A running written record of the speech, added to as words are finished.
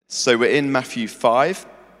So we're in Matthew 5.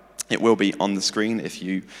 It will be on the screen if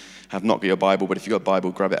you have not got your Bible, but if you've got a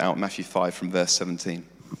Bible, grab it out. Matthew 5 from verse 17.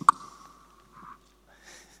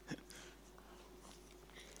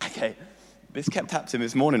 Okay, this kept happening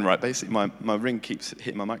this morning, right? Basically, my ring keeps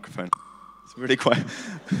hitting my microphone. It's really quite...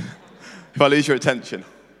 if I lose your attention.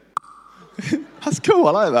 That's cool,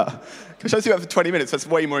 I like that. Because I do that for 20 minutes, that's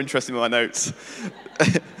way more interesting than my notes.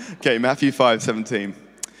 Okay, Matthew 5:17.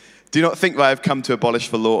 Do not think that I have come to abolish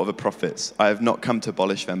the law of the prophets. I have not come to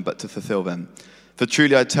abolish them, but to fulfill them. For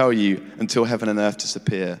truly I tell you, until heaven and earth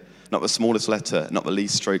disappear, not the smallest letter, not the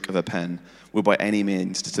least stroke of a pen, will by any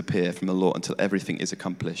means disappear from the law until everything is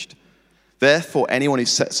accomplished. Therefore, anyone who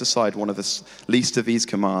sets aside one of the least of these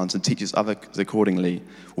commands and teaches others accordingly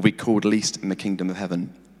will be called least in the kingdom of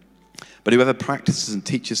heaven. But whoever practices and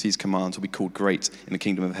teaches these commands will be called great in the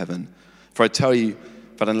kingdom of heaven. For I tell you,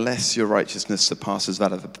 but unless your righteousness surpasses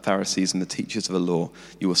that of the Pharisees and the teachers of the law,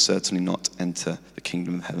 you will certainly not enter the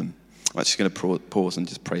kingdom of heaven. I'm actually going to pause and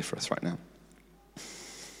just pray for us right now.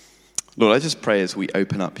 Lord, I just pray as we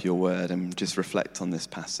open up your word and just reflect on this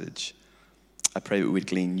passage. I pray that we'd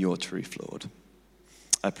glean your truth, Lord.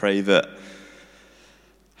 I pray that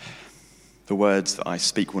the words that I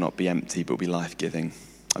speak will not be empty, but will be life-giving.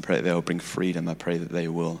 I pray that they will bring freedom. I pray that they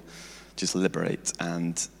will just liberate.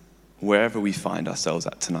 And wherever we find ourselves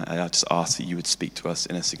at tonight, I just ask that you would speak to us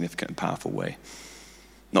in a significant and powerful way.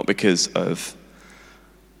 Not because of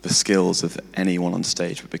the skills of anyone on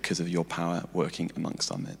stage, but because of your power working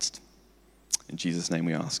amongst our midst. In Jesus' name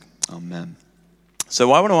we ask, amen.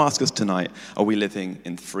 So I want to ask us tonight, are we living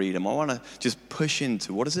in freedom? I want to just push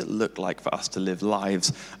into what does it look like for us to live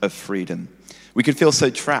lives of freedom? We can feel so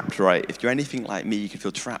trapped, right? If you're anything like me, you can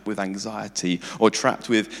feel trapped with anxiety or trapped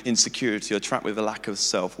with insecurity or trapped with a lack of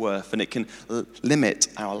self-worth, and it can limit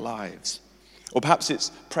our lives. Or perhaps it's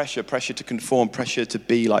pressure to conform, pressure to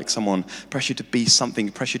be like someone, pressure to be something,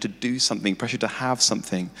 pressure to do something, pressure to have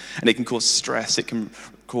something. And it can cause stress, it can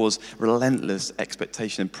cause relentless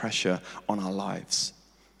expectation and pressure on our lives.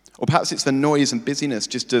 Or perhaps it's the noise and busyness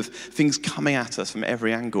just of things coming at us from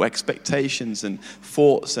every angle, expectations and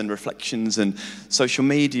thoughts and reflections and social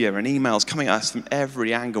media and emails coming at us from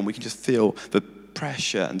every angle, and we can just feel the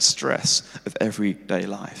pressure and stress of everyday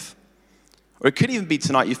life. Or it could even be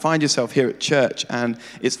tonight you find yourself here at church and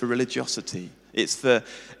it's the religiosity. It's the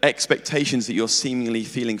expectations that you're seemingly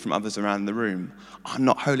feeling from others around the room. I'm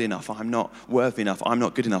not holy enough. I'm not worthy enough. I'm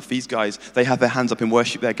not good enough. These guys, they have their hands up in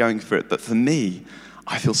worship. They're going for it. But for me,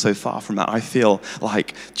 I feel so far from that. I feel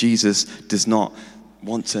like Jesus does not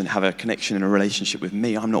want to have a connection and a relationship with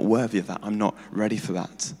me. I'm not worthy of that. I'm not ready for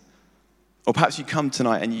that. Or perhaps you come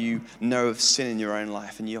tonight and you know of sin in your own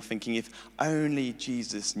life and you're thinking, if only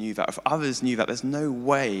Jesus knew that, if others knew that, there's no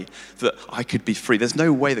way that I could be free. There's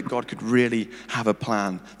no way that God could really have a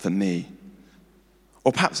plan for me.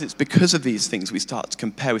 Or perhaps it's because of these things we start to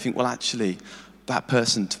compare. We think, well, actually, that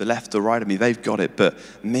person to the left or right of me, they've got it, but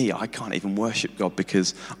me, I can't even worship God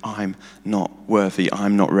because I'm not worthy,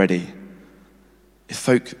 I'm not ready. If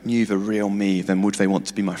folk knew the real me, then would they want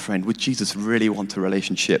to be my friend? Would Jesus really want a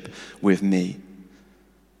relationship with me?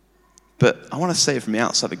 But I want to say from the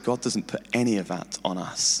outside that God doesn't put any of that on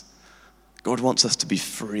us. God wants us to be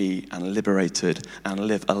free and liberated and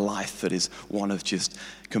live a life that is one of just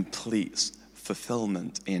complete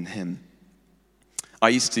fulfillment in him. I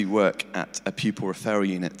used to work at a pupil referral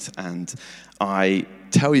unit, and I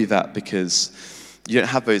tell you that because you don't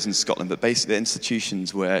have those in Scotland, but basically the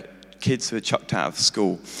institutions where kids who are chucked out of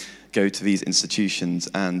school go to these institutions,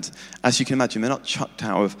 and as you can imagine, they're not chucked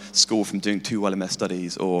out of school from doing too well in their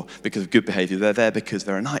studies or because of good behavior. They're there because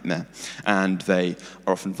they're a nightmare, and they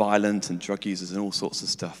are often violent and drug users and all sorts of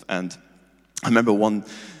stuff. And I remember one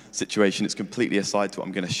situation, it's completely aside to what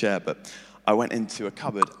I'm going to share, but I went into a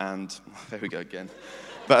cupboard and, there we go again.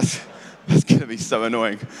 That's going to be so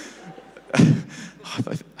annoying.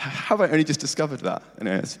 How have I only just discovered that?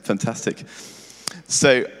 Anyway, it's fantastic.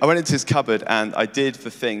 So I went into his cupboard and I did the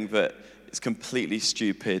thing that is completely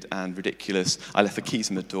stupid and ridiculous. I left the keys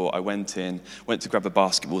in the door. I went to grab the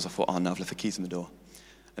basketballs. I thought, oh no, I've left the keys in the door.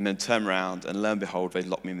 And then turned around and lo and behold, they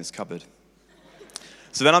locked me in this cupboard.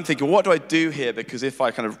 So then I'm thinking, what do I do here? Because if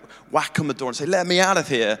I kind of whack on the door and say, let me out of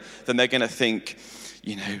here, then they're going to think,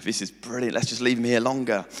 you know, this is brilliant. Let's just leave him here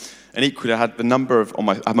longer. And equally, I had the number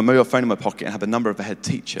I had my mobile phone in my pocket and I had the number of the head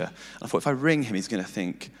teacher. And I thought, if I ring him, he's going to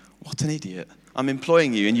think, what an idiot. I'm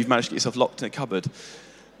employing you and you've managed to get yourself locked in a cupboard.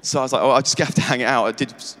 So I was like, oh, I just have to hang it out. I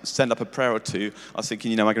did send up a prayer or two. I was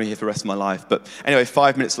thinking, am I going to be here for the rest of my life? But anyway,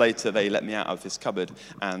 5 minutes later, they let me out of this cupboard.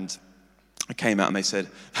 And I came out and they said,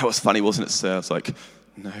 that was funny, wasn't it, sir? I was like,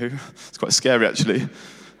 no, it's quite scary, actually.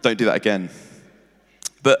 Don't do that again.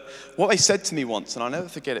 But what they said to me once, and I'll never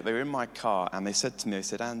forget it, they were in my car, and they said to me, they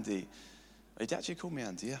said, Andy, they actually called me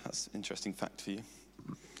Andy, yeah, that's an interesting fact for you.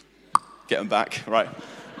 Get them back, right.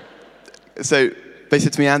 So they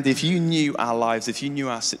said to me, Andy, if you knew our lives, if you knew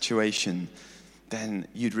our situation, then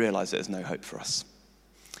you'd realize there's no hope for us.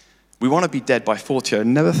 We want to be dead by 40. I'll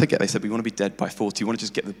never forget, they said, we want to be dead by 40. We want to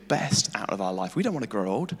just get the best out of our life. We don't want to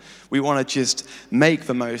grow old. We want to just make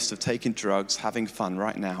the most of taking drugs, having fun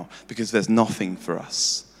right now, because there's nothing for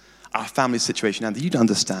us. Our family situation, Andy, you'd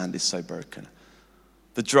understand, is so broken.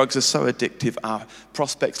 The drugs are so addictive. Our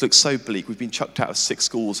prospects look so bleak. We've been chucked out of 6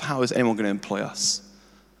 schools. How is anyone going to employ us?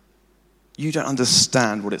 You don't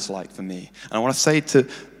understand what it's like for me. And I want to say to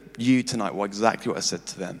you tonight exactly what I said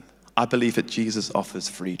to them. I believe that Jesus offers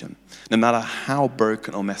freedom. No matter how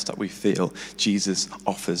broken or messed up we feel, Jesus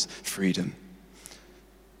offers freedom.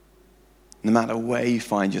 No matter where you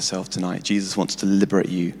find yourself tonight, Jesus wants to liberate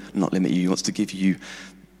you, not limit you. He wants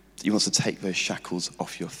to take those shackles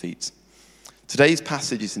off your feet. Today's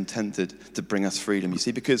passage is intended to bring us freedom, you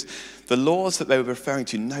see, because the laws that they were referring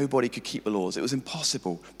to, nobody could keep the laws. It was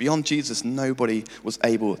impossible. Beyond Jesus, nobody was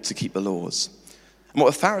able to keep the laws. And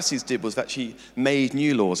what the Pharisees did was actually made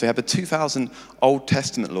new laws. They had the 2,000 Old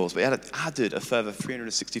Testament laws, but they had added a further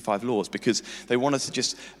 365 laws because they wanted to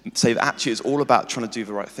just say that actually it's all about trying to do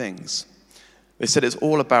the right things. They said it's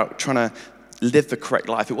all about trying to live the correct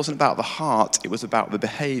life. It wasn't about the heart, it was about the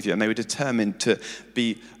behavior, and they were determined to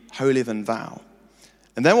be holier than thou.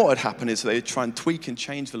 And then what would happen is they would try and tweak and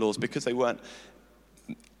change the laws because they weren't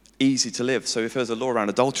easy to live. So if there was a law around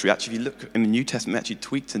adultery, actually if you look in the New Testament, they actually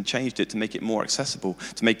tweaked and changed it to make it more accessible,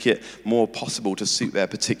 to make it more possible to suit their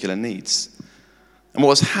particular needs. And what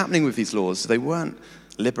was happening with these laws, they weren't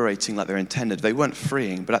liberating like they were intended. They weren't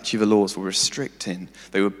freeing, but actually the laws were restricting.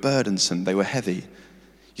 They were burdensome. They were heavy.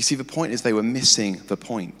 You see, the point is they were missing the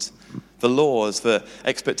point. The laws, the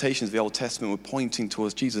expectations of the Old Testament were pointing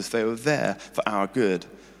towards Jesus. They were there for our good,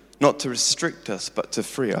 not to restrict us, but to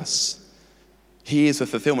free us. He is the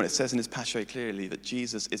fulfillment. It says in his passage very clearly that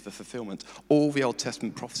Jesus is the fulfillment. All the Old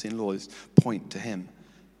Testament prophecy and laws point to him.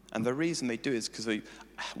 And the reason they do is because they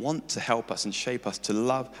want to help us and shape us to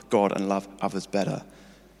love God and love others better.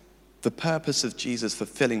 The purpose of Jesus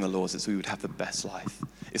fulfilling the laws is we would have the best life.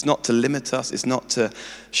 It's not to limit us. It's not to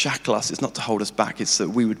shackle us. It's not to hold us back. It's that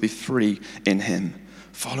we would be free in him.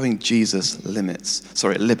 Following Jesus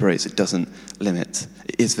liberates. It doesn't limit.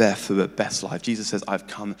 It is there for the best life. Jesus says, I've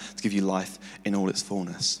come to give you life in all its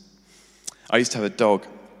fullness. I used to have a dog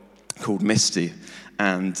called Misty,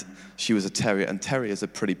 and she was a terrier, and terriers are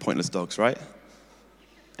pretty pointless dogs, right?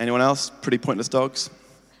 Anyone else? Pretty pointless dogs?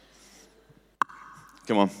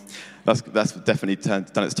 Come on. That's definitely done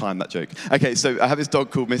its time, that joke. Okay, so I have this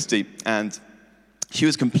dog called Misty, and she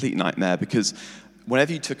was a complete nightmare because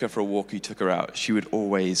whenever you took her for a walk, you took her out, she would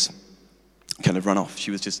always kind of run off. She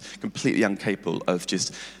was just completely incapable of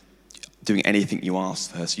just doing anything you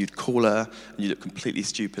asked for her. So you'd call her, and you'd look completely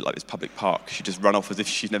stupid like this public park. She'd just run off as if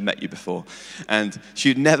she'd never met you before. And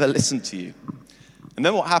she'd never listen to you. And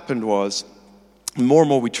then what happened was, the more and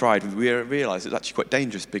more we tried, we realized it was actually quite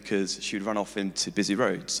dangerous because she would run off into busy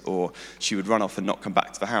roads, or she would run off and not come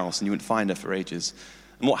back to the house, and you wouldn't find her for ages.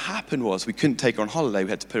 And what happened was we couldn't take her on holiday. We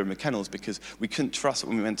had to put her in the kennels because we couldn't trust that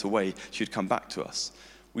when we went away, she would come back to us.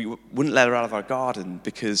 We wouldn't let her out of our garden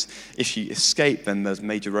because if she escaped, then there's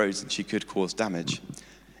major roads and she could cause damage.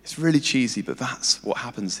 It's really cheesy, but that's what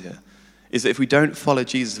happens here. Is that if we don't follow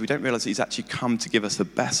Jesus, we don't realize that he's actually come to give us the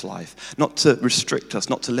best life, not to restrict us,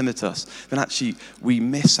 not to limit us, then actually we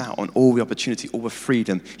miss out on all the opportunity, all the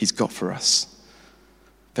freedom he's got for us.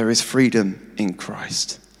 There is freedom in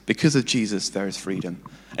Christ. Because of Jesus, there is freedom.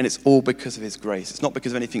 And it's all because of his grace. It's not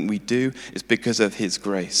because of anything we do, it's because of his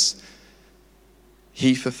grace.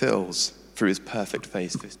 He fulfills through his perfect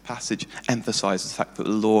faith. This passage emphasizes the fact that the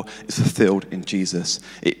law is fulfilled in Jesus.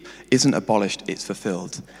 It isn't abolished, it's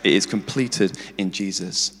fulfilled. It is completed in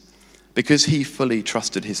Jesus. Because he fully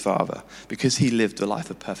trusted his Father, because he lived a life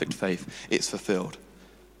of perfect faith, it's fulfilled.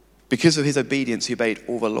 Because of his obedience, he obeyed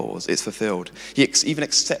all the laws. It's fulfilled. He even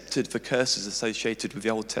accepted the curses associated with the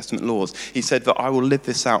Old Testament laws. He said that I will live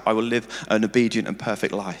this out. I will live an obedient and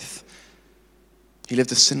perfect life. He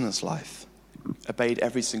lived a sinless life, obeyed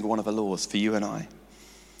every single one of the laws for you and I.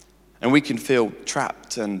 And we can feel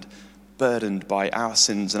trapped and burdened by our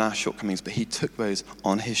sins and our shortcomings, but he took those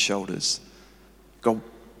on his shoulders. God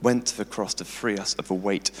went to the cross to free us of the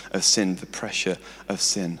weight of sin, the pressure of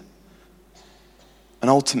sin. And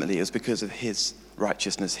ultimately, it was because of his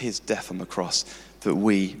righteousness, his death on the cross, that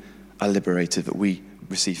we are liberated, that we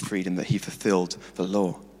receive freedom, that he fulfilled the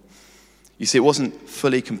law. You see, it wasn't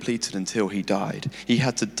fully completed until he died. He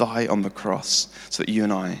had to die on the cross so that you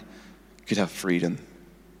and I could have freedom.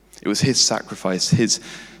 It was his sacrifice, his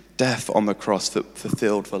death on the cross that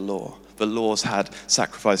fulfilled the law. The laws had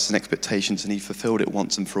sacrifices and expectations, and he fulfilled it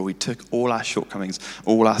once and for all. He took all our shortcomings,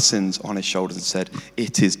 all our sins on his shoulders and said,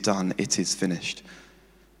 "It is done, it is finished."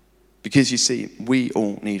 Because you see, we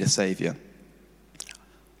all need a savior.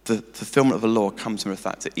 The fulfillment of the law comes from the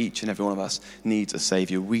fact that each and every one of us needs a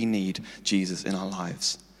savior. We need Jesus in our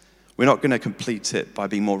lives. We're not going to complete it by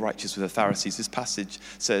being more righteous with the Pharisees. This passage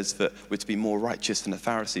says that we're to be more righteous than the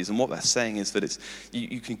Pharisees. And what they're saying is that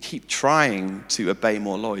you can keep trying to obey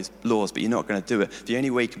more laws, but you're not going to do it. The only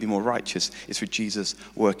way you can be more righteous is through Jesus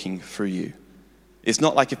working through you. It's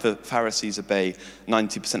not like if the Pharisees obey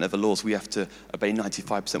 90% of the laws, we have to obey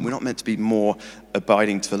 95%. We're not meant to be more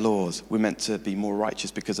abiding to the laws. We're meant to be more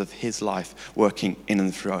righteous because of his life working in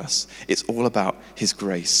and through us. It's all about his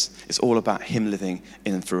grace. It's all about him living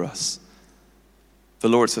in and through us. The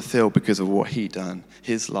law is fulfilled because of what he done,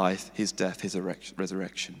 his life, his death, his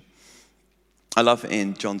resurrection. I love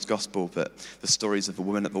in John's gospel that the stories of the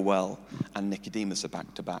woman at the well and Nicodemus are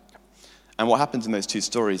back to back. And what happens in those two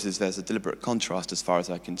stories is there's a deliberate contrast as far as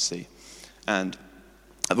I can see. And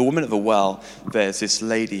at the woman at the well, there's this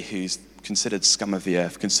lady who's considered scum of the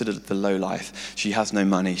earth, considered the low life. She has no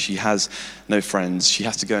money, she has no friends, she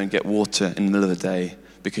has to go and get water in the middle of the day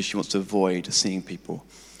because she wants to avoid seeing people.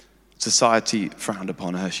 Society frowned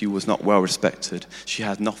upon her, she was not well respected, she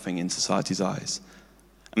had nothing in society's eyes.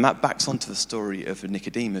 And that backs onto the story of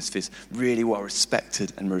Nicodemus, this really well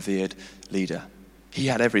respected and revered leader. He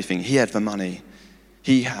had everything. He had the money.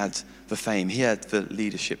 He had the fame. He had the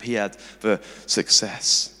leadership. He had the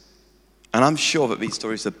success. And I'm sure that these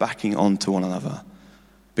stories are backing onto one another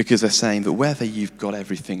because they're saying that whether you've got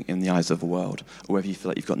everything in the eyes of the world or whether you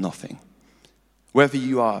feel like you've got nothing, whether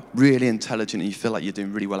you are really intelligent and you feel like you're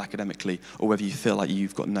doing really well academically or whether you feel like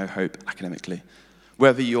you've got no hope academically,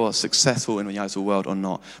 whether you're successful in the eyes of the world or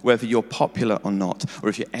not, whether you're popular or not, or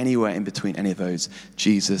if you're anywhere in between any of those,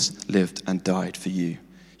 Jesus lived and died for you.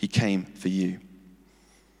 He came for you.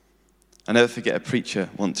 I never forget a preacher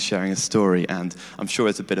once sharing a story, and I'm sure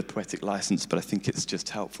it's a bit of poetic license, but I think it's just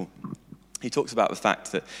helpful. He talks about the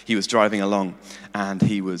fact that he was driving along and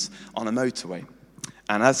he was on a motorway.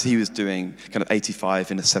 And as he was doing kind of 85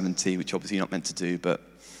 in a 70, which obviously you're not meant to do, but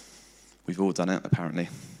we've all done it apparently.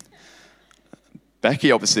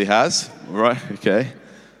 Becky obviously has, right? Okay.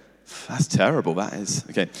 That's terrible, that is.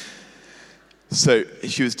 Okay. So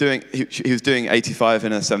he was doing 85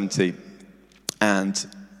 in a 70, and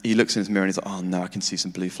he looks in his mirror and he's like, "Oh no, I can see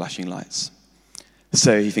some blue flashing lights."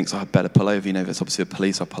 So he thinks, I'd better pull over. There's obviously a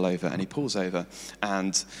police, I'll pull over. And he pulls over,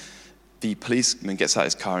 and the policeman gets out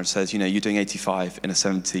of his car and says, "You're doing 85 in a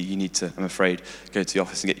 70, you need to, I'm afraid, go to the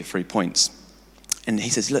office and get your 3 points." And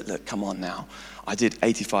he says, look, come on now. I did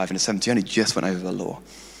 85 in a 70, only just went over the law.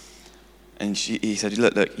 And he said,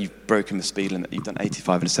 look, you've broken the speed limit. You've done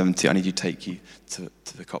 85 in a 70. I need to take you to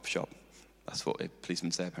the cop shop. That's what a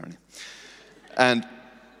policeman say, apparently. And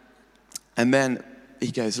then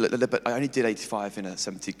he goes, look, but I only did 85 in a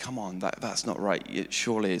 70. Come on, that's not right.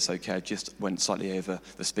 Surely it's okay. I just went slightly over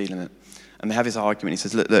the speed limit. And they have this argument. He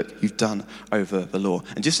says, look, you've done over the law.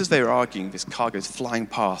 And just as they were arguing, this car goes flying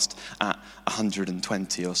past at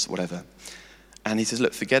 120 or whatever. And he says,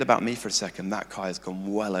 look, forget about me for a second. That car has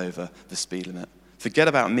gone well over the speed limit. Forget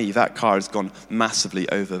about me. That car has gone massively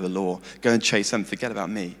over the law. Go and chase them. Forget about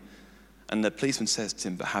me. And the policeman says to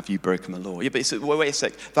him, but have you broken the law? Yeah, but he said, wait a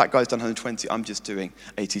sec. That guy's done 120. I'm just doing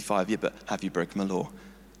 85. Yeah, but have you broken the law?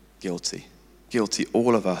 Guilty. Guilty.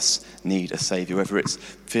 All of us need a savior, whether it's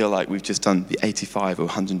feel like we've just done the 85 or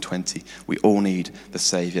 120. We all need the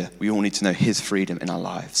savior. We all need to know his freedom in our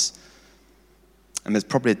lives. And there's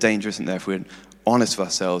probably a danger, isn't there, if we're honest with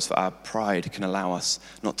ourselves, that our pride can allow us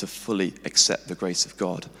not to fully accept the grace of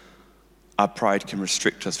God. Our pride can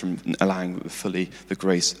restrict us from allowing fully the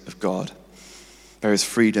grace of God. There is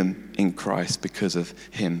freedom in Christ because of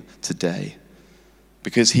him today.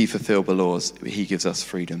 Because he fulfilled the laws, he gives us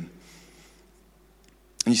freedom.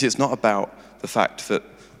 And you see, it's not about the fact that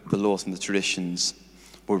the laws and the traditions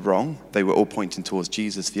were wrong. They were all pointing towards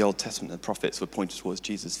Jesus. The Old Testament and the prophets were pointing towards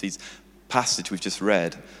Jesus. These passage we've just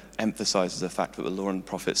read emphasizes the fact that the law and the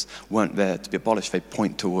prophets weren't there to be abolished. They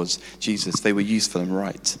point towards Jesus. They were useful and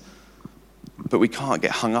right. But we can't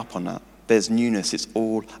get hung up on that. There's newness. It's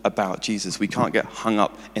all about Jesus. We can't get hung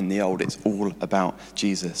up in the old. It's all about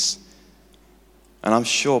Jesus. And I'm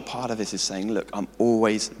sure part of this is saying, look, I'm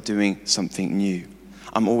always doing something new.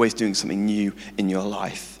 I'm always doing something new in your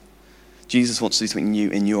life. Jesus wants to do something new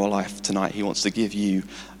in your life tonight. He wants to give you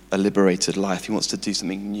a liberated life. He wants to do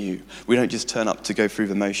something new. We don't just turn up to go through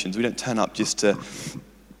the motions. We don't turn up just to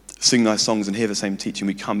sing nice songs and hear the same teaching.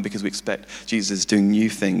 We come because we expect Jesus is doing new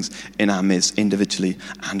things in our midst, individually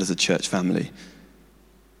and as a church family.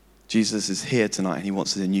 Jesus is here tonight and he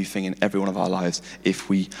wants to do a new thing in every one of our lives if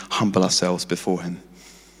we humble ourselves before him.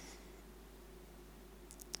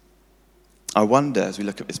 I wonder, as we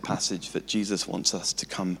look at this passage, that Jesus wants us to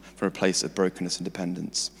come from a place of brokenness and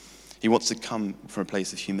dependence. He wants to come from a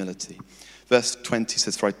place of humility. Verse 20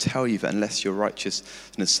 says, "For I tell you that unless your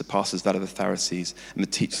righteousness surpasses that of the Pharisees and the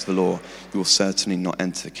teachers of the law, you will certainly not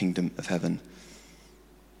enter the kingdom of heaven."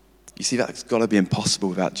 You see, that's got to be impossible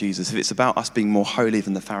without Jesus. If it's about us being more holy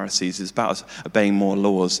than the Pharisees, it's about us obeying more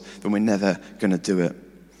laws, then we're never going to do it.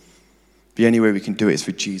 The only way we can do it is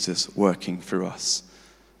through Jesus working through us.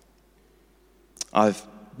 I've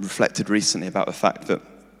reflected recently about the fact that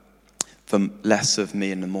the less of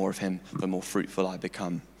me and the more of him, the more fruitful I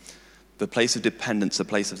become. The place of dependence, the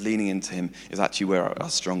place of leaning into him, is actually where we are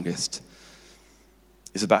strongest.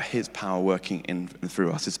 It's about his power working in and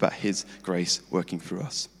through us. It's about his grace working through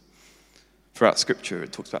us. Throughout Scripture,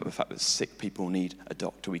 it talks about the fact that sick people need a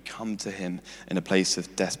doctor. We come to him in a place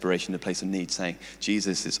of desperation, a place of need, saying,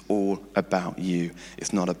 Jesus, it's all about you.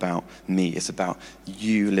 It's not about me. It's about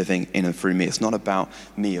you living in and through me. It's not about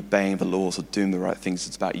me obeying the laws or doing the right things.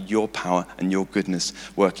 It's about your power and your goodness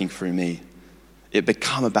working through me. It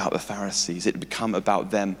become about the Pharisees. It become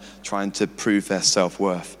about them trying to prove their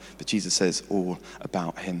self-worth. But Jesus says all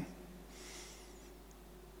about him.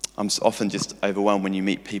 I'm often just overwhelmed when you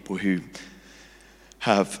meet people who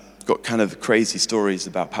have got kind of crazy stories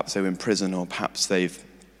about perhaps they were in prison or perhaps they've,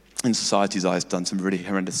 in society's eyes, done some really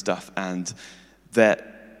horrendous stuff, and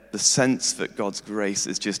that the sense that God's grace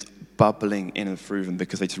is just bubbling in and through them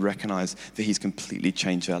because they just recognize that he's completely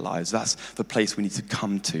changed their lives. That's the place we need to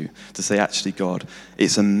come to say, actually, God,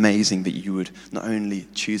 it's amazing that you would not only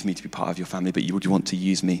choose me to be part of your family, but you would want to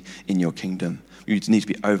use me in your kingdom. You need to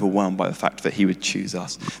be overwhelmed by the fact that he would choose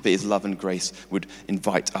us, that his love and grace would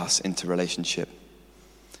invite us into relationship.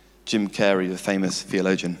 Jim Carrey, the famous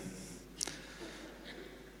theologian.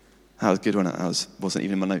 That was a good one. That wasn't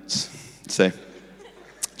even in my notes. So,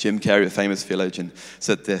 Jim Carrey, the famous theologian,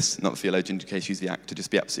 said this, not theologian in case you use the actor,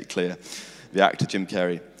 just be absolutely clear. The actor Jim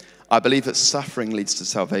Carrey. "I believe that suffering leads to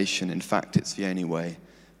salvation. In fact, it's the only way.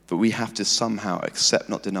 But we have to somehow accept,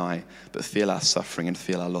 not deny, but feel our suffering and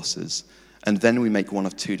feel our losses. And then we make one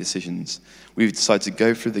of two decisions. We decide to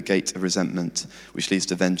go through the gate of resentment, which leads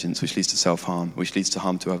to vengeance, which leads to self-harm, which leads to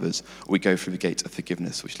harm to others, or we go through the gate of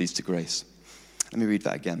forgiveness, which leads to grace." Let me read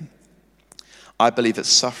that again. I believe that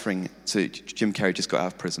suffering, so Jim Carrey just got out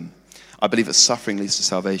of prison. I believe that suffering leads to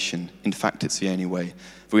salvation. In fact, it's the only way.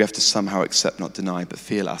 But we have to somehow accept, not deny, but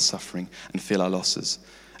feel our suffering and feel our losses.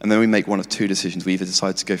 And then we make one of two decisions. We either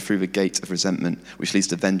decide to go through the gate of resentment, which leads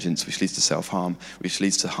to vengeance, which leads to self-harm, which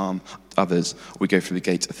leads to harm others, or we go through the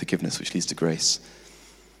gate of forgiveness, which leads to grace.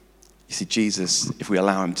 You see, Jesus, if we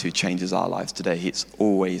allow him to, changes our lives today. He's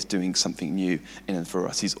always doing something new in and for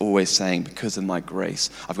us. He's always saying, because of my grace,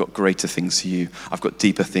 I've got greater things for you. I've got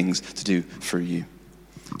deeper things to do through you.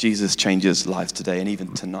 Jesus changes lives today, and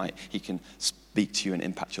even tonight, he can speak to you and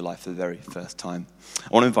impact your life for the very first time. I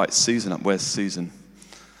want to invite Susan up. Where's Susan?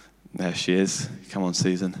 There she is. Come on,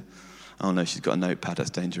 Susan. Oh no, she's got a notepad. That's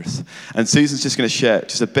dangerous. And Susan's just going to share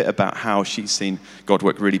just a bit about how she's seen God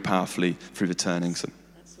work really powerfully through the turnings.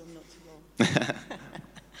 That's so not too long.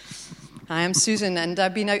 Hi, I'm Susan, and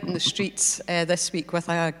I've been out in the streets this week with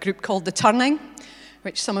a group called The Turning,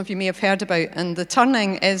 which some of you may have heard about. And The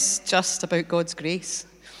Turning is just about God's grace.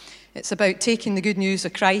 It's about taking the good news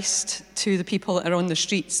of Christ to the people that are on the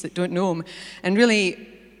streets that don't know him. And really,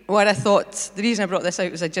 what I thought, the reason I brought this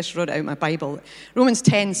out was I just wrote it out in my Bible. Romans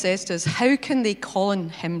 10 says to us, how can they call on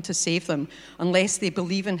him to save them unless they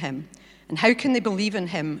believe in him? And how can they believe in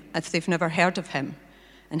him if they've never heard of him?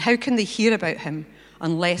 And how can they hear about him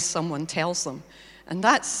unless someone tells them? And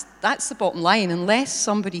that's the bottom line. Unless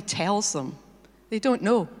somebody tells them, they don't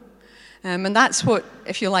know. And that's what,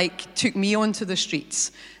 if you like, took me onto the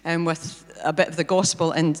streets with a bit of the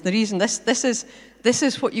gospel. And the reason this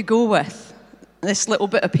is what you go with, this little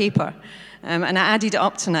bit of paper. And I added it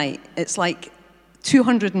up tonight. It's like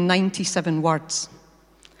 297 words.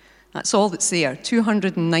 That's all that's there,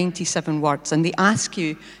 297 words. And they ask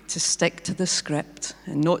you to stick to the script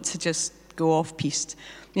and not to just go off-piste.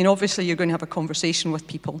 I mean, obviously, you're going to have a conversation with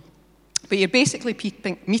people. But you're basically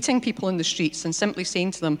meeting people in the streets and simply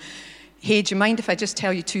saying to them, hey, do you mind if I just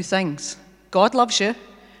tell you two things? God loves you, and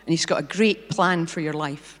he's got a great plan for your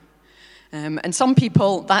life. And some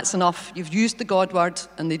people, that's enough. You've used the God word,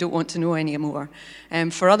 and they don't want to know anymore.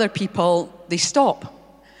 For other people, they stop.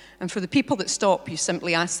 And for the people that stop, you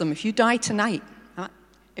simply ask them, if you die tonight,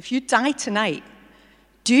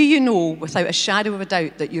 do you know without a shadow of a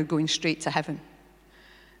doubt that you're going straight to heaven?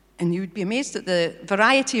 And you would be amazed at the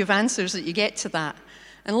variety of answers that you get to that.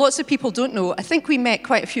 And lots of people don't know. I think we met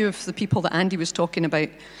quite a few of the people that Andy was talking about.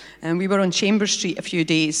 And we were on Chambers Street a few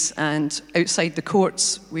days, and outside the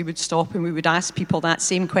courts, we would stop and we would ask people that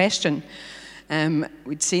same question.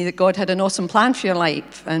 We'd say that God had an awesome plan for your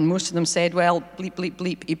life, and most of them said, well, bleep, bleep,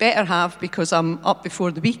 bleep, you better have, because I'm up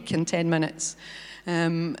before the week in 10 minutes,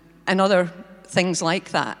 and other things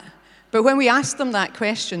like that. But when we asked them that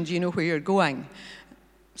question, do you know where you're going?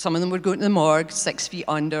 Some of them were going to the morgue, 6 feet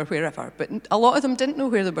under, wherever, but a lot of them didn't know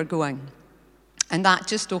where they were going. And that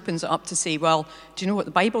just opens it up to say, well, do you know what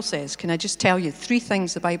the Bible says? Can I just tell you 3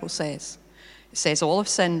 things the Bible says? It says, all have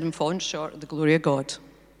sinned and fallen short of the glory of God.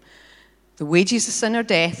 The wages of sin are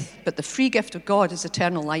death, but the free gift of God is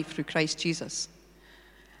eternal life through Christ Jesus.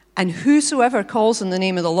 And whosoever calls on the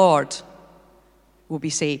name of the Lord will be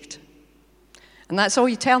saved. And that's all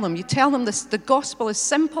you tell them. You tell them this, the gospel is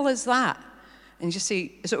simple as that. And you just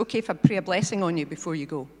say, is it okay if I pray a blessing on you before you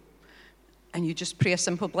go? And you just pray a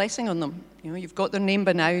simple blessing on them. You know, you've got their name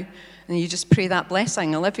by now, and you just pray that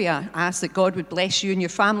blessing. Olivia asks that God would bless you and your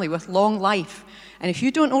family with long life. And if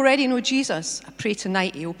you don't already know Jesus, I pray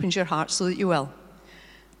tonight he opens your heart so that you will.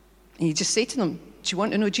 And you just say to them, do you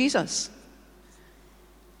want to know Jesus?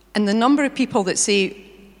 And the number of people that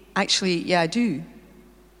say, actually, yeah, I do,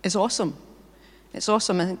 is awesome. It's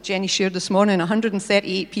awesome. I think Jenny shared this morning,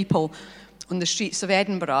 138 people on the streets of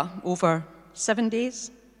Edinburgh over 7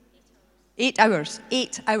 days. 8 hours.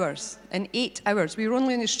 8 hours. In 8 hours. We were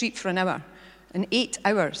only on the street for an hour. In 8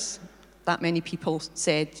 hours, that many people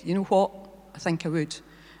said, you know what? I think I would.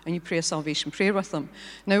 And you pray a salvation prayer with them.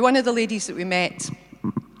 Now, one of the ladies that we met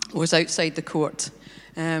was outside the court.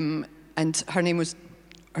 And her name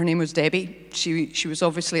was Debbie. She was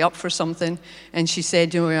obviously up for something. And she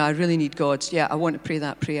said, you know, I really need God. Yeah, I want to pray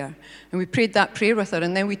that prayer. And we prayed that prayer with her.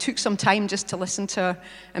 And then we took some time just to listen to her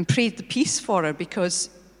and prayed the peace for her, because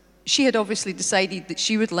she had obviously decided that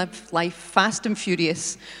she would live life fast and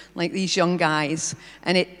furious like these young guys,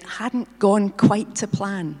 and it hadn't gone quite to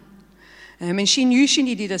plan. And she knew she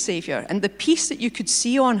needed a saviour, and the peace that you could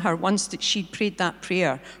see on her once that she'd prayed that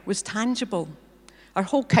prayer was tangible. Her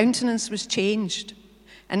whole countenance was changed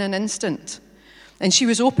in an instant, and she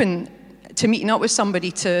was open to meeting up with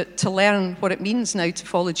somebody to learn what it means now to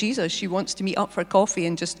follow Jesus. She wants to meet up for coffee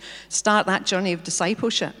and just start that journey of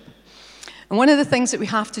discipleship. And one of the things that we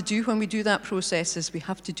have to do when we do that process is we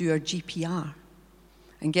have to do our GPR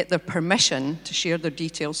and get their permission to share their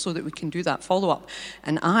details so that we can do that follow-up.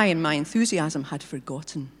 And I, in my enthusiasm, had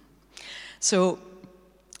forgotten. So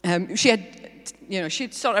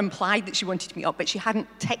she'd sort of implied that she wanted to meet up, but she hadn't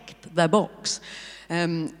ticked the box.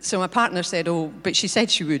 So my partner said, oh, but she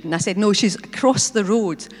said she would. And I said, no, she's across the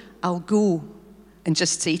road. I'll go and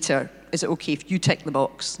just say to her, is it okay if you tick the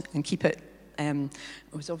box and keep it? I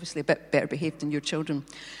was obviously a bit better behaved than your children.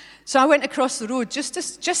 So I went across the road just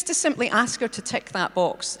to simply ask her to tick that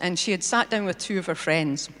box. And she had sat down with 2 of her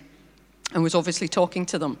friends and was obviously talking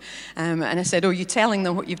to them. And I said, oh, you telling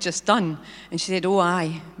them what you've just done? And she said, oh,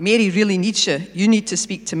 aye, Mary really needs you. You need to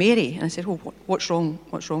speak to Mary. And I said, oh, what's wrong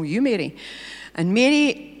with you, Mary? And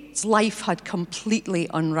Mary's life had completely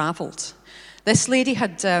unraveled. This lady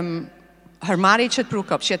had... her marriage had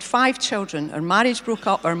broke up. She had 5 children. Her marriage broke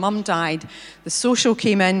up. Her mum died. The social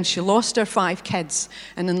came in. She lost her 5 kids.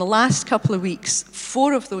 And in the last couple of weeks,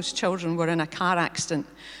 4 of those children were in a car accident.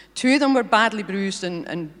 2 of them were badly bruised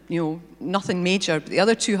and nothing major. But the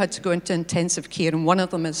other 2 had to go into intensive care, and one of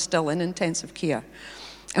them is still in intensive care.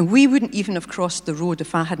 And we wouldn't even have crossed the road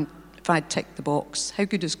if I'd ticked the box. How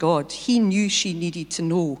good is God? He knew she needed to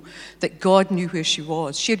know that God knew where she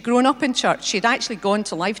was. She had grown up in church. She had actually gone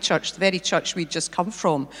to Life Church, the very church we'd just come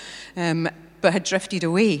from, but had drifted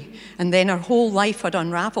away. And then her whole life had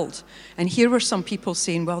unraveled. And here were some people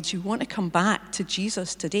saying, well, do you want to come back to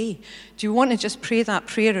Jesus today? Do you want to just pray that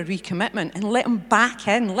prayer of recommitment and let him back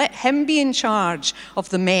in? Let him be in charge of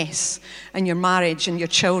the mess and your marriage and your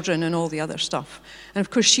children and all the other stuff. And of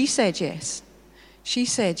course, she said yes. She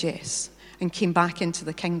said yes and came back into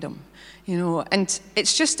the kingdom, and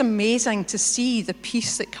it's just amazing to see the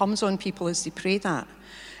peace that comes on people as they pray that.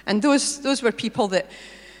 And those were people that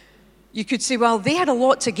you could say, well, they had a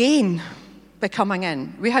lot to gain by coming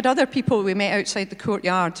in. We had other people we met outside the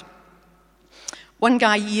courtyard. One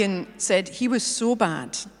guy, Ian, said he was so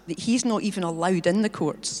bad that he's not even allowed in the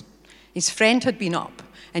courts. His friend had been up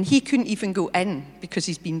and he couldn't even go in because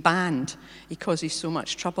he's been banned. He causes so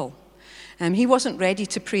much trouble. He wasn't ready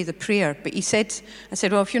to pray the prayer, but I said,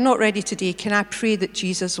 well, if you're not ready today, can I pray that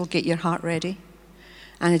Jesus will get your heart ready?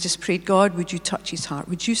 And I just prayed, God, would you touch his heart?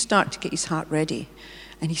 Would you start to get his heart ready?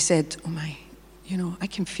 And he said, oh my, I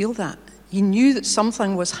can feel that. He knew that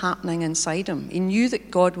something was happening inside him. He knew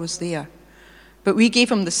that God was there. But we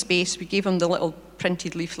gave him the space. We gave him the little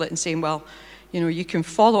printed leaflet and saying, well, you can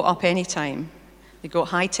follow up anytime. They got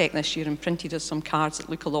high-tech this year and printed us some cards that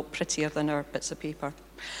look a lot prettier than our bits of paper.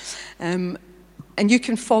 And you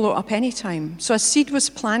can follow up anytime. So a seed was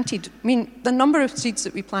planted. The number of seeds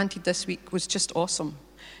that we planted this week was just awesome.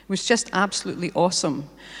 It was just absolutely awesome.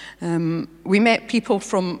 We met people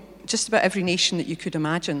from just about every nation that you could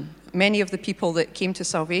imagine. Many of the people that came to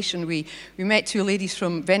salvation, we met two ladies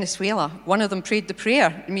from Venezuela. One of them prayed the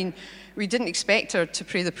prayer. We didn't expect her to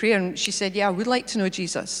pray the prayer, and she said, yeah, I would like to know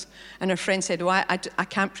Jesus. And her friend said, well, I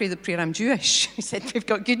can't pray the prayer, I'm Jewish. He said, we've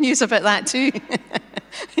got good news about that too.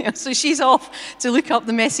 So she's off to look up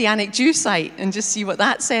the Messianic Jew site and just see what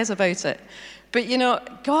that says about it.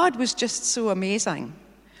 But God was just so amazing.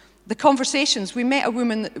 The conversations, we met a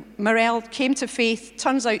woman, Morel, came to faith.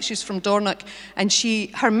 Turns out she's from Dornoch, and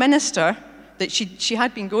her minister, that she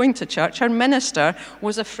had been going to church, her minister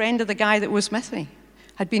was a friend of the guy that was with me.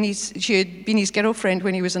 She had been his girlfriend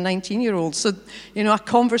when he was a 19-year-old. So, a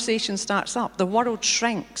conversation starts up. The world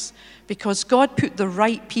shrinks because God put the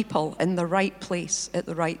right people in the right place at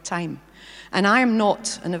the right time. And I am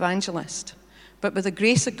not an evangelist. But with the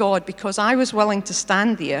grace of God, because I was willing to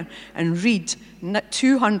stand there and read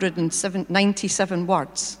 297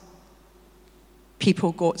 words,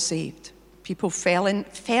 people got saved. People fell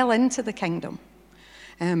into the kingdom.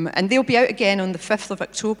 And they'll be out again on the 5th of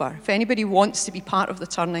October. If anybody wants to be part of the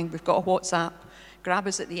turning, we've got a WhatsApp. Grab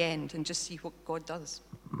us at the end and just see what God does.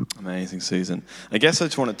 Amazing, Susan. I guess I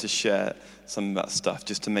just wanted to share some of that stuff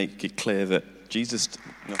just to make it clear that Jesus...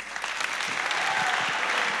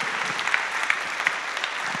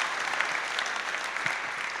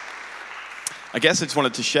 I guess I just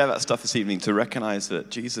wanted to share that stuff this evening to recognize that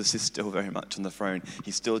Jesus is still very much on the throne.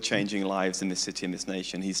 He's still changing lives in this city and this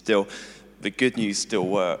nation. The good news still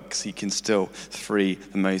works. He can still free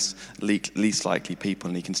the most least likely people,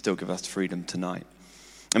 and he can still give us freedom tonight.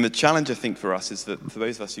 And the challenge, I think, for us is that for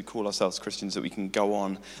those of us who call ourselves Christians, that we can go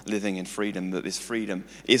on living in freedom, that this freedom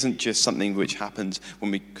isn't just something which happens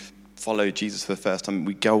when we follow Jesus for the first time.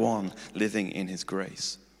 We go on living in his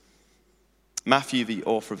grace. Matthew, the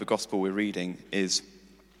author of the gospel we're reading, is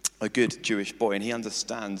a good Jewish boy, and he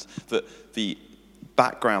understands that the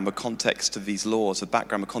background, the context of these laws, the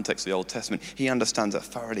background, the context of the Old Testament, he understands that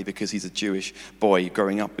thoroughly because he's a Jewish boy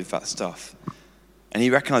growing up with that stuff. And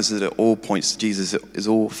he recognizes that it all points to Jesus. It is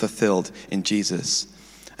all fulfilled in Jesus.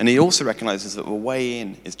 And he also recognizes that the way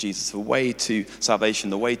in is Jesus. The way to salvation,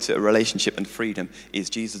 the way to a relationship and freedom is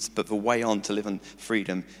Jesus, but the way on to live in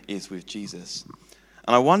freedom is with Jesus.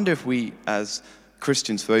 And I wonder if we, as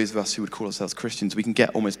Christians, for those of us who would call ourselves Christians, we can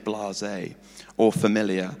get almost blasé or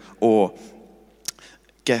familiar or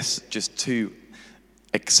guess just too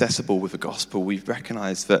accessible with the gospel. We've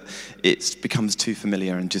recognized that it becomes too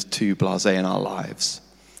familiar and just too blasé in our lives.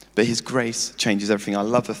 But his grace changes everything. I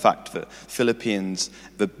love the fact that Philippians,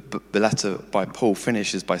 the letter by Paul,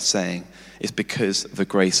 finishes by saying, it's because of the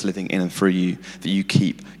grace living in and through you that you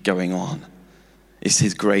keep going on. It's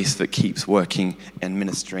his grace that keeps working and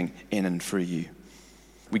ministering in and through you.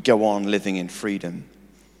 We go on living in freedom.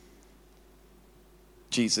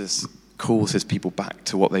 Jesus calls his people back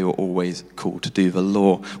to what they were always called to do. The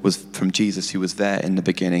law was from Jesus, who was there in the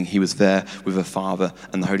beginning. He was there with the Father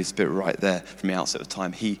and the Holy Spirit right there from the outset of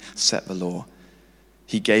time. He set the law.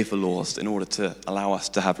 He gave the laws in order to allow us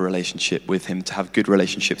to have a relationship with him, to have good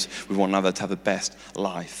relationships with one another, to have the best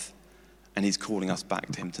life. And he's calling us back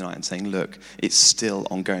to him tonight and saying, look, it's still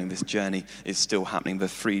ongoing. This journey is still happening. The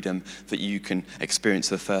freedom that you can experience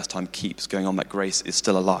for the first time keeps going on. That grace is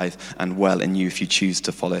still alive and well in you if you choose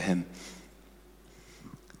to follow him.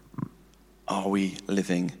 Are we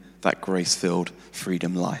living that grace-filled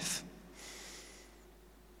freedom life?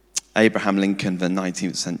 Abraham Lincoln, the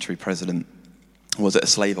 19th century president, was at a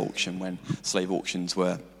slave auction when slave auctions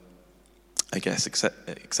were, I guess,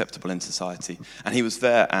 acceptable in society. And he was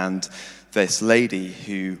there, and this lady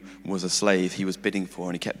who was a slave he was bidding for,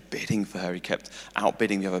 and he kept bidding for her. He kept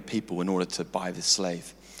outbidding the other people in order to buy this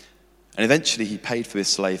slave. And eventually he paid for this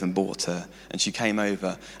slave and bought her, and she came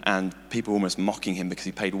over, and people were almost mocking him because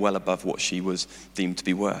he paid well above what she was deemed to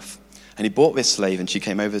be worth. And he bought this slave, and she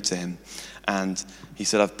came over to him, and he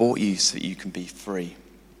said, I've bought you so that you can be free.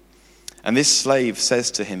 And this slave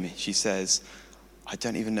says to him, she says, I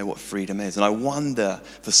don't even know what freedom is. And I wonder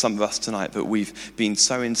for some of us tonight that we've been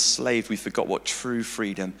so enslaved, we forgot what true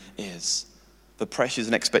freedom is. The pressures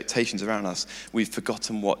and expectations around us, we've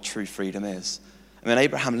forgotten what true freedom is. And then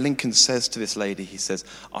Abraham Lincoln says to this lady, he says,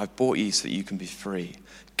 I've bought you so that you can be free.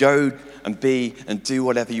 Go and be and do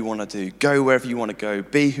whatever you want to do. Go wherever you want to go.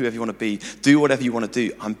 Be whoever you want to be. Do whatever you want to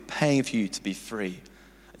do. I'm paying for you to be free.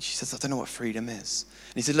 And she says, I don't know what freedom is.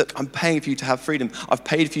 And he said, look, I'm paying for you to have freedom. I've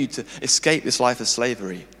paid for you to escape this life of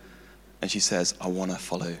slavery. And she says, I want to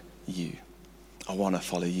follow you. I want to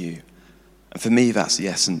follow you. And for me, that's the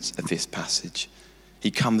essence of this passage.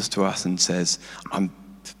 He comes to us and says, I'm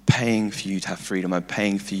paying for you to have freedom. I'm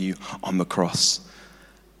paying for you on the cross.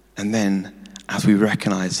 And then as we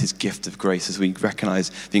recognize his gift of grace, as we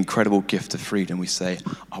recognize the incredible gift of freedom, we say,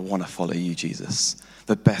 I want to follow you, Jesus.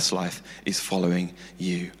 The best life is following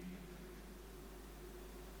you.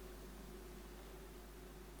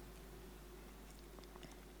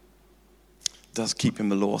 Does keeping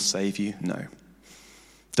the law save you? No.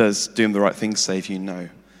 Does doing the right thing save you? No.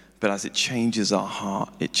 But as it changes our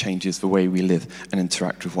heart, it changes the way we live and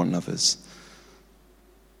interact with one another.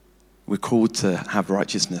 We're called to have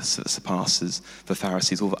righteousness that surpasses the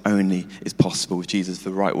Pharisees. All that only is possible with Jesus.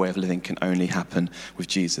 The right way of living can only happen with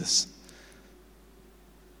Jesus.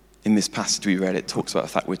 In this passage we read, it talks about the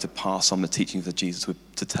fact we're to pass on the teachings of Jesus, we're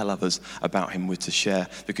to tell others about him, we're to share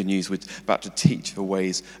the good news, we're about to teach the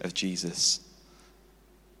ways of Jesus.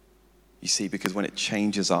 You see, because when it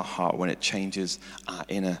changes our heart, when it changes our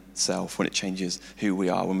inner self, when it changes who we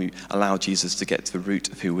are, when we allow Jesus to get to the root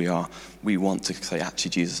of who we are, we want to say,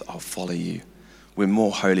 actually, Jesus, I'll follow you. We're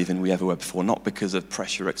more holy than we ever were before, not because of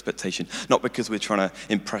pressure or expectation, not because we're trying to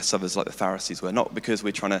impress others like the Pharisees were, not because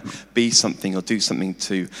we're trying to be something or do something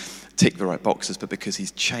to tick the right boxes, but because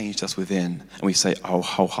he's changed us within. And we say, I'll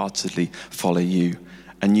wholeheartedly follow you.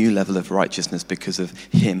 A new level of righteousness because of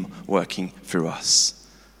him working through us.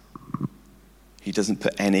 He doesn't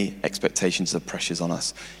put any expectations or pressures on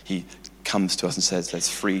us. He comes to us and says, there's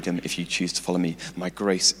freedom if you choose to follow me. My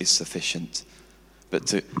grace is sufficient. But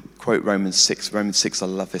to quote Romans 6, I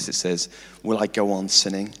love this, it says, will I go on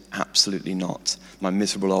sinning? Absolutely not. My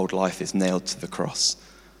miserable old life is nailed to the cross.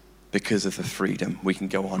 Because of the freedom, we can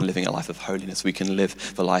go on living a life of holiness. We can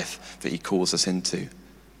live the life that he calls us into.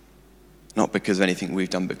 Not because of anything we've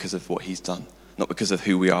done, but because of what he's done. Not because of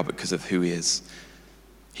who we are, but because of who he is.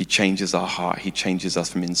 He changes our heart. He changes us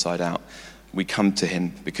from inside out. We come to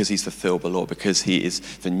him because he's fulfilled the law, because he is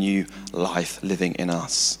the new life living in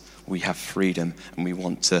us. We have freedom and we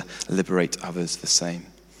want to liberate others the same.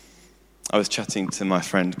 I was chatting to my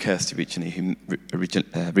friend Kirsty recently, who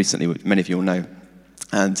many of you will know,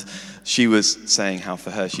 and she was saying how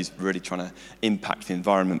for her she's really trying to impact the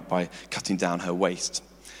environment by cutting down her waste.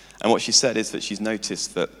 And what she said is that she's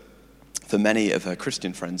noticed that for many of her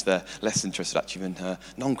Christian friends, they're less interested actually than her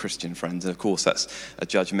non-Christian friends. And of course, that's a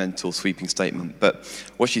judgmental, sweeping statement. But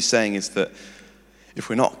what she's saying is that if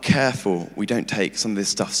we're not careful, we don't take some of this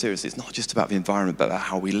stuff seriously. It's not just about the environment, but about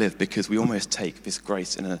how we live, because we almost take this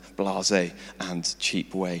grace in a blasé and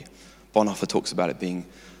cheap way. Bonhoeffer talks about it being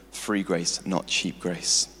free grace, not cheap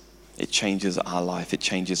grace. It changes our life. It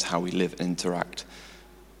changes how we live and interact.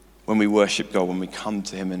 When we worship God, when we come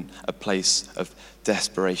to him in a place of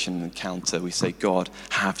desperation and encounter, we say, God,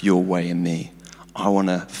 have your way in me. I want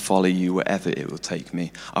to follow you wherever it will take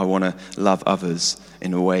me. I want to love others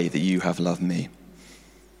in a way that you have loved me.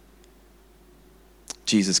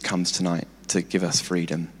 Jesus comes tonight to give us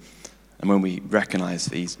freedom. And when we recognize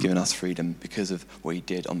that he's given us freedom because of what he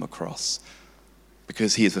did on the cross,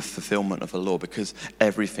 because he is the fulfillment of the law, because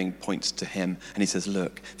everything points to him. And he says,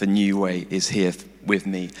 look, the new way is here with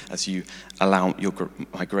me as you allow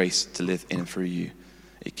my grace to live in and through you.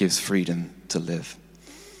 It gives freedom to live.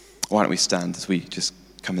 Why don't we stand as we just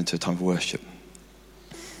come into a time of worship?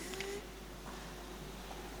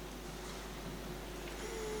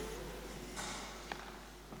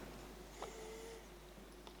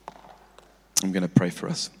 I'm going to pray for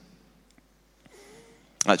us.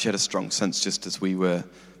 I actually had a strong sense just as we were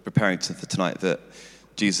preparing for tonight that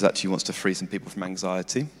Jesus actually wants to free some people from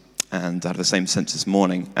anxiety. And I had the same sense this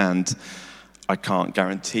morning. And I can't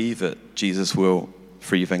guarantee that Jesus will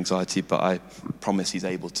free you of anxiety, but I promise he's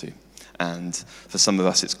able to. And for some of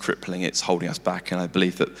us, it's crippling, it's holding us back. And I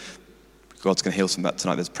believe that God's going to heal some of that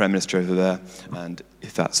tonight. There's a prayer minister over there. And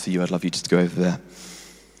if that's for you, I'd love you just to go over there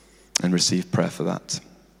and receive prayer for that.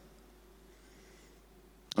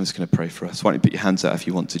 I'm just going to pray for us. Why don't you put your hands out if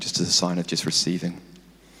you want to, just as a sign of just receiving.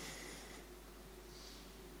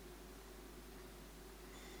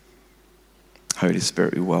 Holy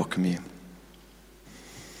Spirit, we welcome you.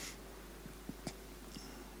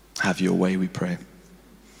 Have your way, we pray.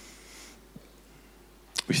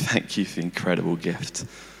 We thank you for the incredible gift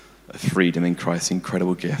of freedom in Christ, the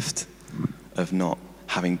incredible gift of not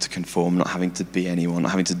having to conform, not having to be anyone,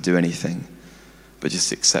 not having to do anything, but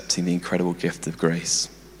just accepting the incredible gift of grace.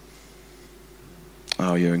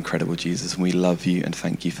 Oh, you're incredible, Jesus, and we love you and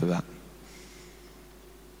thank you for that.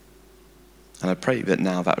 And I pray that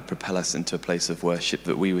now that would propel us into a place of worship,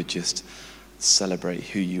 that we would just celebrate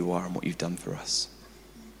who you are and what you've done for us.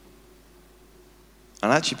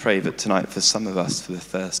 And I actually pray that tonight, for some of us, for the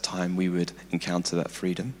first time, we would encounter that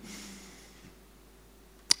freedom.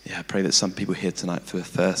 Yeah, I pray that some people here tonight, for the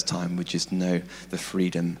first time, would just know the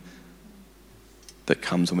freedom that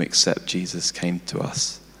comes when we accept Jesus came to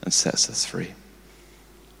us and sets us free.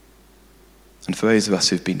 And for those of us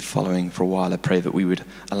who've been following for a while, I pray that we would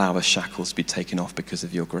allow the shackles to be taken off because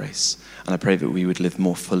of your grace. And I pray that we would live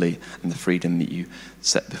more fully in the freedom that you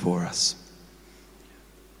set before us.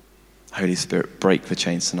 Holy Spirit, break the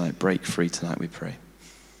chains tonight, break free tonight, we pray.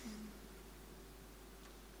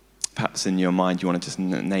 Perhaps in your mind you want to just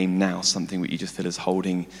name now something that you just feel is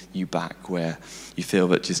holding you back, where you feel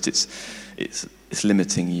that just it's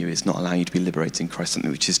limiting you, it's not allowing you to be liberated in Christ,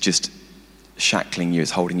 something which is just shackling you,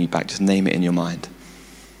 it's holding you back. Just name it in your mind.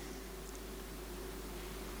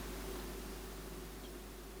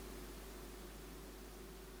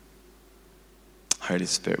 Holy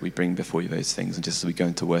Spirit, we bring before you those things, and just as we go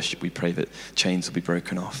into worship, we pray that chains will be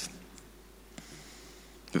broken off,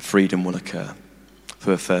 that freedom will occur.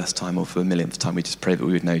 For the first time or for the millionth time, we just pray that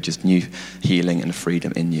we would know just new healing and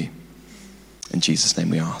freedom in you. In Jesus'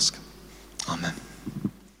 name we ask. Amen.